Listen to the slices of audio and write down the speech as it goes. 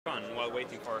while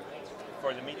waiting for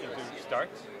the meeting to start.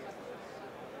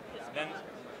 Then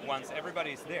once everybody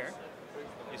is there,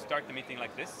 you start the meeting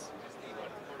like this.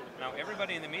 Now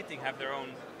everybody in the meeting have their own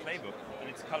playbook and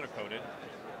it's color-coded.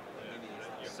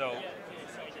 So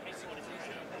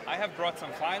I have brought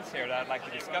some files here that I'd like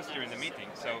to discuss during the meeting.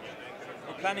 So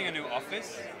we're planning a new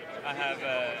office. I have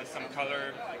some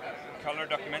color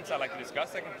documents I'd like to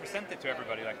discuss. I can present it to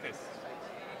everybody like this.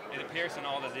 It appears on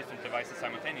all the different devices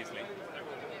simultaneously.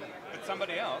 But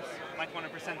somebody else might want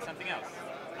to present something else.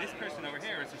 This person over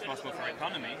here is responsible for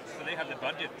economy, so they have the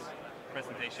budget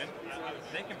presentation.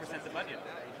 They can present the budget.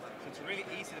 So it's really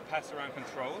easy to pass around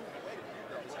control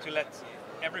to let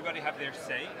everybody have their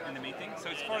say in the meeting. So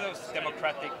it's for those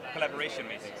democratic collaboration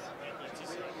meetings.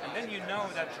 And then you know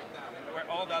that where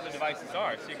all the other devices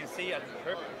are. So you can see at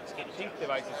the pink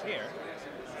devices here,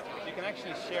 you can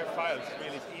actually share files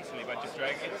really easily by just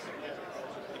dragging it.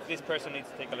 If this person needs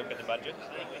to take a look at the budget,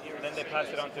 then they pass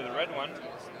it on to the red one.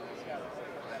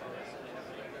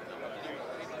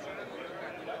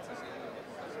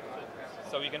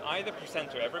 So you can either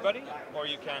present to everybody, or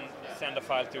you can send a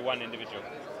file to one individual.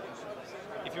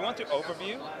 If you want to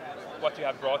overview what you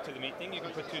have brought to the meeting, you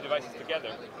can put two devices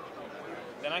together.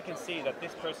 Then I can see that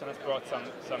this person has brought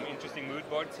some interesting mood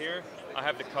boards here. I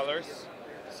have the colors.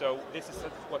 So this is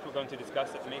what we're going to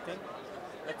discuss at the meeting.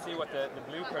 Let's see what the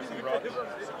blue person brought.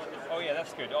 Oh yeah,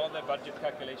 that's good. All the budget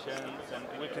calculations, and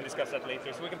we can discuss that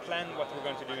later. So we can plan what we're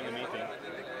going to do in the meeting.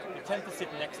 You tend to sit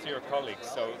next to your colleagues,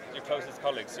 so your closest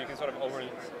colleagues, so you can sort of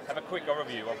have a quick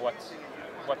overview of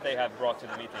what they have brought to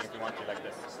the meeting if you want to, like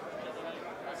this.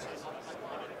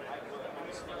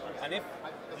 And if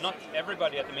not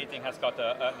everybody at the meeting has got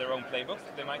their own playbook,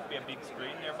 there might be a big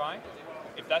screen nearby.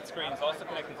 If that screen is also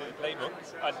connected to the playbook,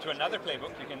 to another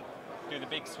playbook, you can do the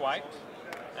big swipe,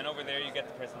 and over there you get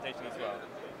the presentation as well.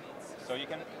 So you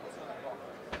can,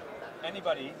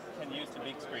 anybody can use the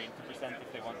big screen to present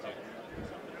if they want to.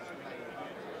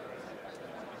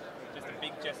 Just a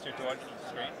big gesture towards the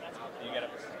screen, and you get a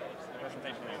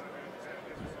presentation there.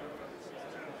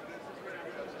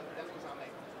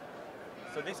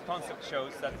 So this concept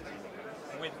shows that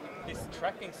with this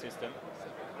tracking system,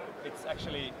 it's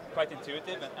actually quite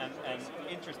intuitive and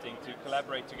interesting to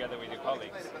collaborate together with your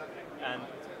colleagues. And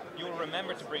you'll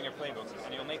remember to bring your playbook,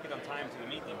 and you'll make it on time to the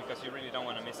meeting because you really don't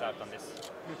want to miss out on this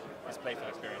playful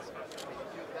experience.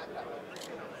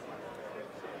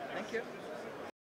 Thank you.